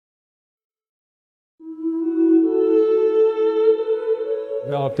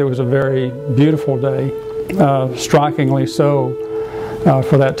It was a very beautiful day, strikingly so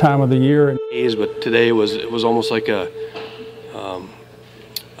for that time of the year. But today it was almost like a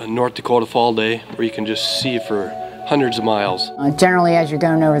North Dakota fall day where you can just see for hundreds of miles. Generally, as you're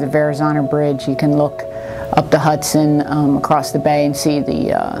going over the Verrazano Bridge, you can look up the Hudson across the bay and see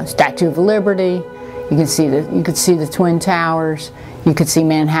the Statue of Liberty. You could see the Twin Towers. You could see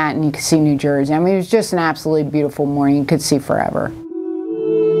Manhattan. You could see New Jersey. I mean, it was just an absolutely beautiful morning. You could see forever.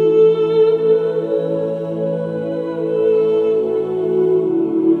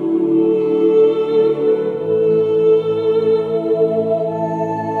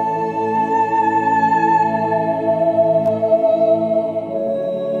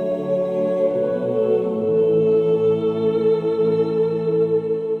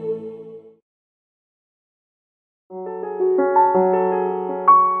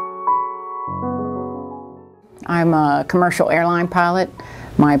 I'm a commercial airline pilot.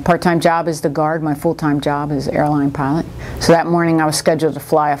 My part-time job is the guard. My full-time job is airline pilot. So that morning I was scheduled to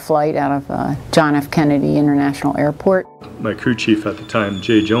fly a flight out of John F. Kennedy International Airport. My crew chief at the time,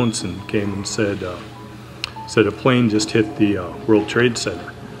 Jay Johnson, came and said a plane just hit the World Trade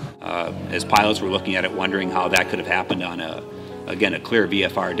Center. As pilots, we're looking at it wondering how that could have happened on a clear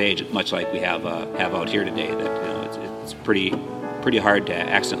VFR day, much like we have out here today. That it's pretty hard to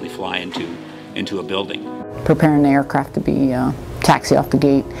accidentally fly into a building. Preparing the aircraft to be taxi off the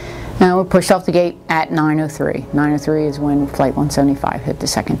gate. And we pushed off the gate at 9:03. 9:03 is when Flight 175 hit the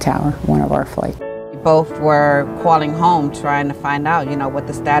second tower, one of our flights. We both were calling home trying to find out, what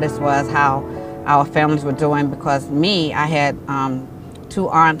the status was, how our families were doing, because I had two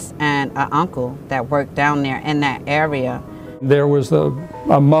aunts and an uncle that worked down there in that area. There was a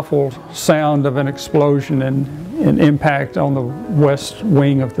muffled sound of an explosion and an impact on the west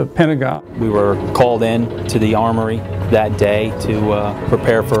wing of the Pentagon. We were called in to the armory that day to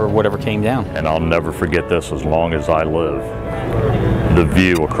prepare for whatever came down. And I'll never forget this as long as I live. The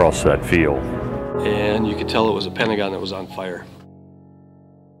view across that field. And you could tell it was a Pentagon that was on fire.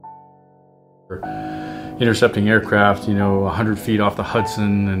 Intercepting aircraft, 100 feet off the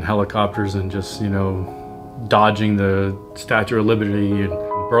Hudson, and helicopters, and just, dodging the Statue of Liberty and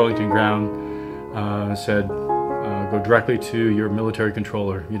Burlington ground, said, go directly to your military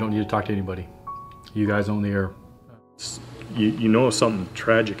controller. You don't need to talk to anybody. You guys own the air. You know something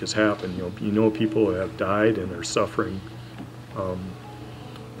tragic has happened. You know people have died and are suffering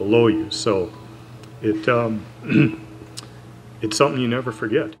below you. So it's something you never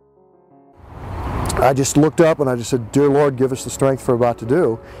forget. I just looked up and I just said, "Dear Lord, give us the strength for about to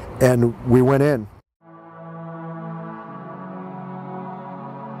do," and we went in.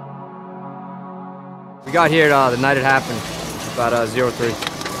 We got here the night it happened, about 03.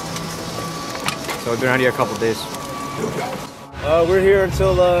 So we've been around here a couple of days. We're here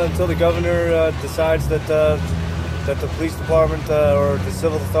until the governor decides that the police department or the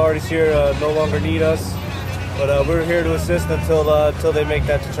civil authorities here no longer need us. But we're here to assist until they make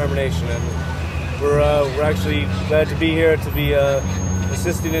that determination. And we're actually glad to be here to be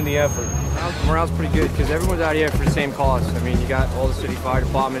assisting in the effort. Morale's pretty good because everyone's out here for the same cause. I mean, you got all the city fire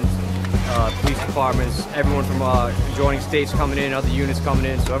departments, police departments, everyone from adjoining states coming in, other units coming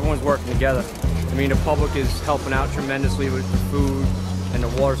in, so everyone's working together. I mean, the public is helping out tremendously with the food and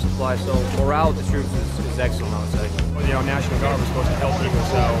the water supply, so morale with the troops is excellent, I would say. Well, National Guard was supposed to help people,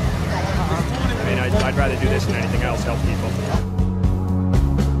 so I mean, I'd rather do this than anything else, help people.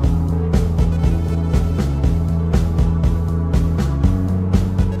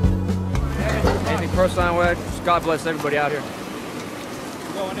 Anything personal, just God bless everybody out here.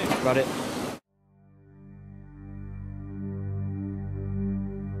 That's about it.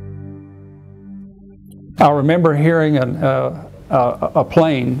 I remember hearing a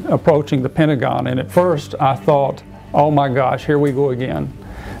plane approaching the Pentagon, and at first I thought, oh my gosh, here we go again.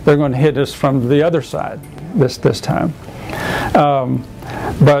 They're going to hit us from the other side this time.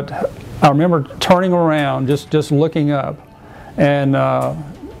 But I remember turning around, just looking up, and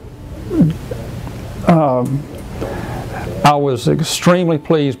I was extremely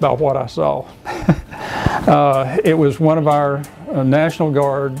pleased by what I saw. It was one of our National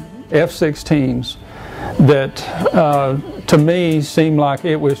Guard F-16s that to me seemed like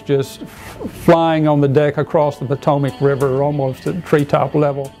it was just flying on the deck across the Potomac River almost at treetop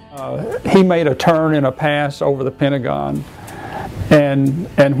level. He made a turn and a pass over the Pentagon,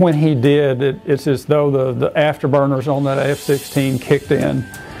 and when he did, it's as though the afterburners on that F-16 kicked in,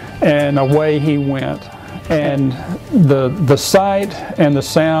 and away he went. And the sight and the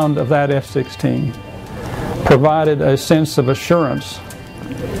sound of that F-16 provided a sense of assurance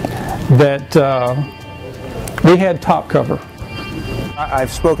that we had top cover.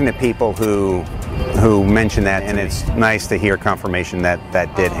 I've spoken to people who mention that, and it's nice to hear confirmation that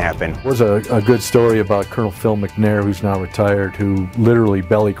that did happen. There was a good story about Colonel Phil McNair, who's now retired, who literally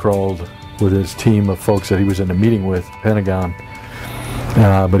belly crawled with his team of folks that he was in a meeting with, Pentagon.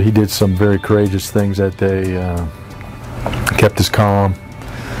 But he did some very courageous things that day, kept his calm,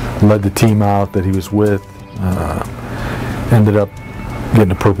 led the team out that he was with, ended up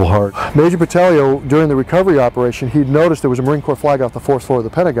getting a Purple Heart. Major Battaglio, during the recovery operation, he'd noticed there was a Marine Corps flag off the 4th floor of the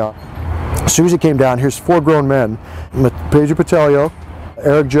Pentagon. As soon as he came down, here's 4 grown men, Major Battaglio,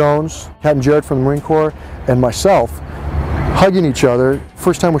 Eric Jones, Captain Jarrett from the Marine Corps, and myself, hugging each other.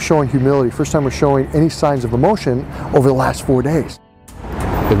 First time we're showing humility, first time we're showing any signs of emotion over the last 4 days.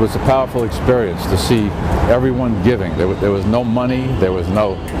 It was a powerful experience to see everyone giving. There was no money, there was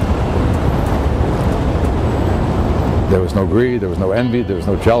no greed, there was no envy, there was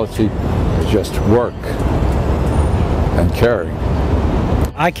no jealousy. It was just work and caring.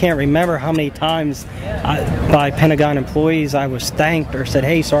 I can't remember how many times by Pentagon employees I was thanked or said,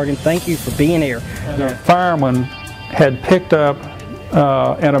 "Hey, Sergeant, thank you for being here." The fireman had picked up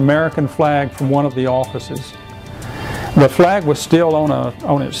an American flag from one of the offices. The flag was still on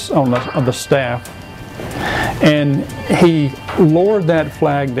the staff, and he lowered that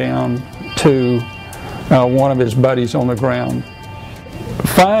flag down to one of his buddies on the ground.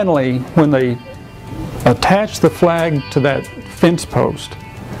 Finally, when they attached the flag to that fence post,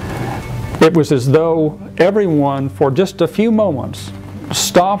 it was as though everyone, for just a few moments,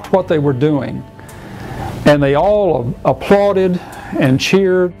 stopped what they were doing, and they all applauded and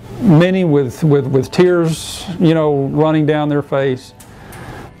cheered, many with tears, running down their face.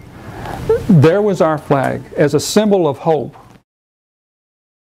 There was our flag as a symbol of hope.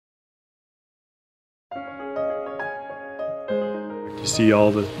 You see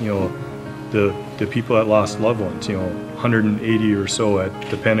all the, the people that lost loved ones, 180 or so at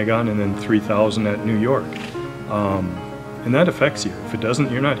the Pentagon and then 3,000 at New York. And that affects you. If it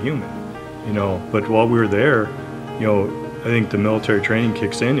doesn't, you're not human, But while we were there, I think the military training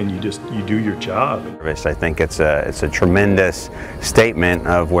kicks in and you do your job. I think it's a tremendous statement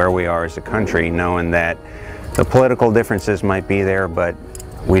of where we are as a country, knowing that the political differences might be there, but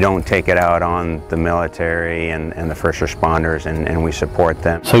we don't take it out on the military and the first responders, and we support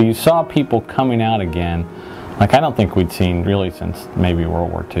them. So you saw people coming out again, like I don't think we'd seen really since maybe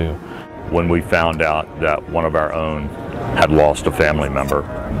World War II. When we found out that one of our own had lost a family member,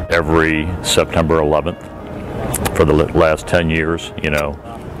 every September 11th for the last 10 years,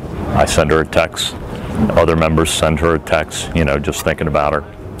 I send her a text. Other members send her a text, just thinking about her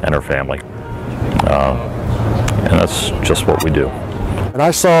and her family. And that's just what we do. And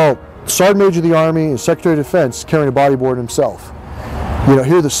I saw Sergeant Major of the Army and Secretary of Defense carrying a bodyboard himself.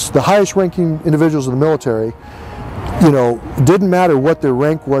 Here the highest ranking individuals in the military, didn't matter what their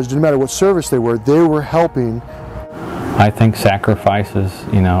rank was, didn't matter what service they were helping. I think sacrifices,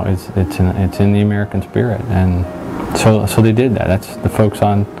 it's in the American spirit, and so they did that. That's the folks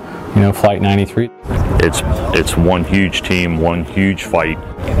on, Flight 93. It's one huge team, one huge fight.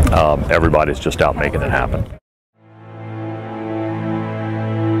 Everybody's just out making it happen.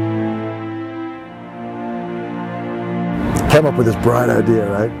 Came up with this bright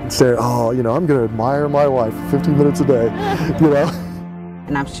idea, right? Say, I'm going to admire my wife 15 minutes a day,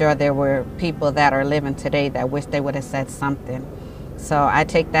 And I'm sure there were people that are living today that wish they would have said something. So I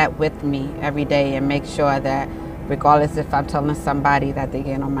take that with me every day and make sure that regardless if I'm telling somebody that they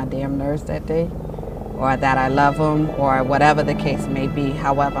get on my damn nerves that day, or that I love them, or whatever the case may be,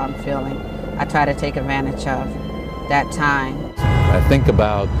 however I'm feeling, I try to take advantage of that time. I think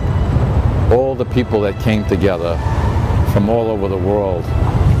about all the people that came together from all over the world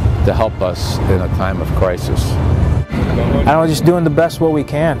to help us in a time of crisis. I don't know, just doing the best what we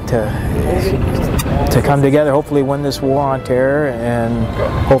can to come together, hopefully win this war on terror, and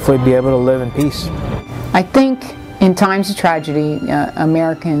hopefully be able to live in peace. I think in times of tragedy,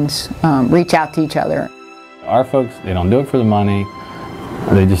 Americans reach out to each other. Our folks, they don't do it for the money,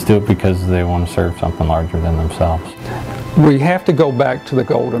 they just do it because they want to serve something larger than themselves. We have to go back to the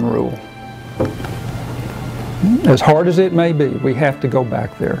golden rule. As hard as it may be, we have to go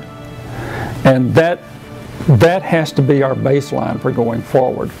back there. And that has to be our baseline for going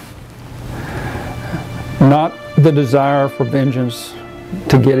forward. Not the desire for vengeance,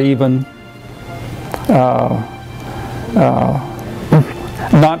 to get even,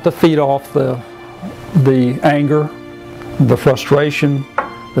 not to feed off the anger, the frustration,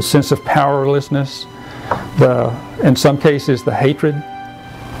 the sense of powerlessness, in some cases the hatred.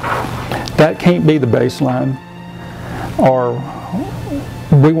 That can't be the baseline, or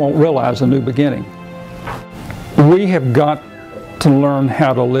we won't realize a new beginning. We have got to learn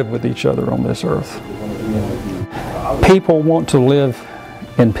how to live with each other on this earth. People want to live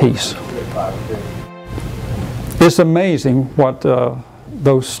in peace. It's amazing what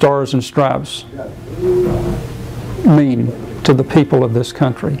those stars and stripes mean to the people of this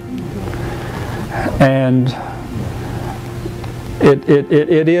country. And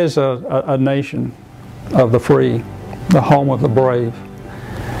it is a nation of the free, the home of the brave.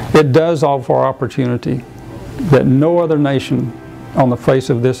 It does offer opportunity that no other nation on the face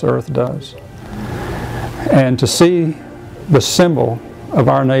of this earth does. And to see the symbol of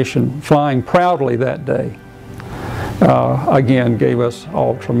our nation flying proudly that day, again, gave us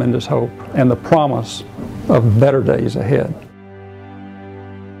all tremendous hope and the promise of better days ahead.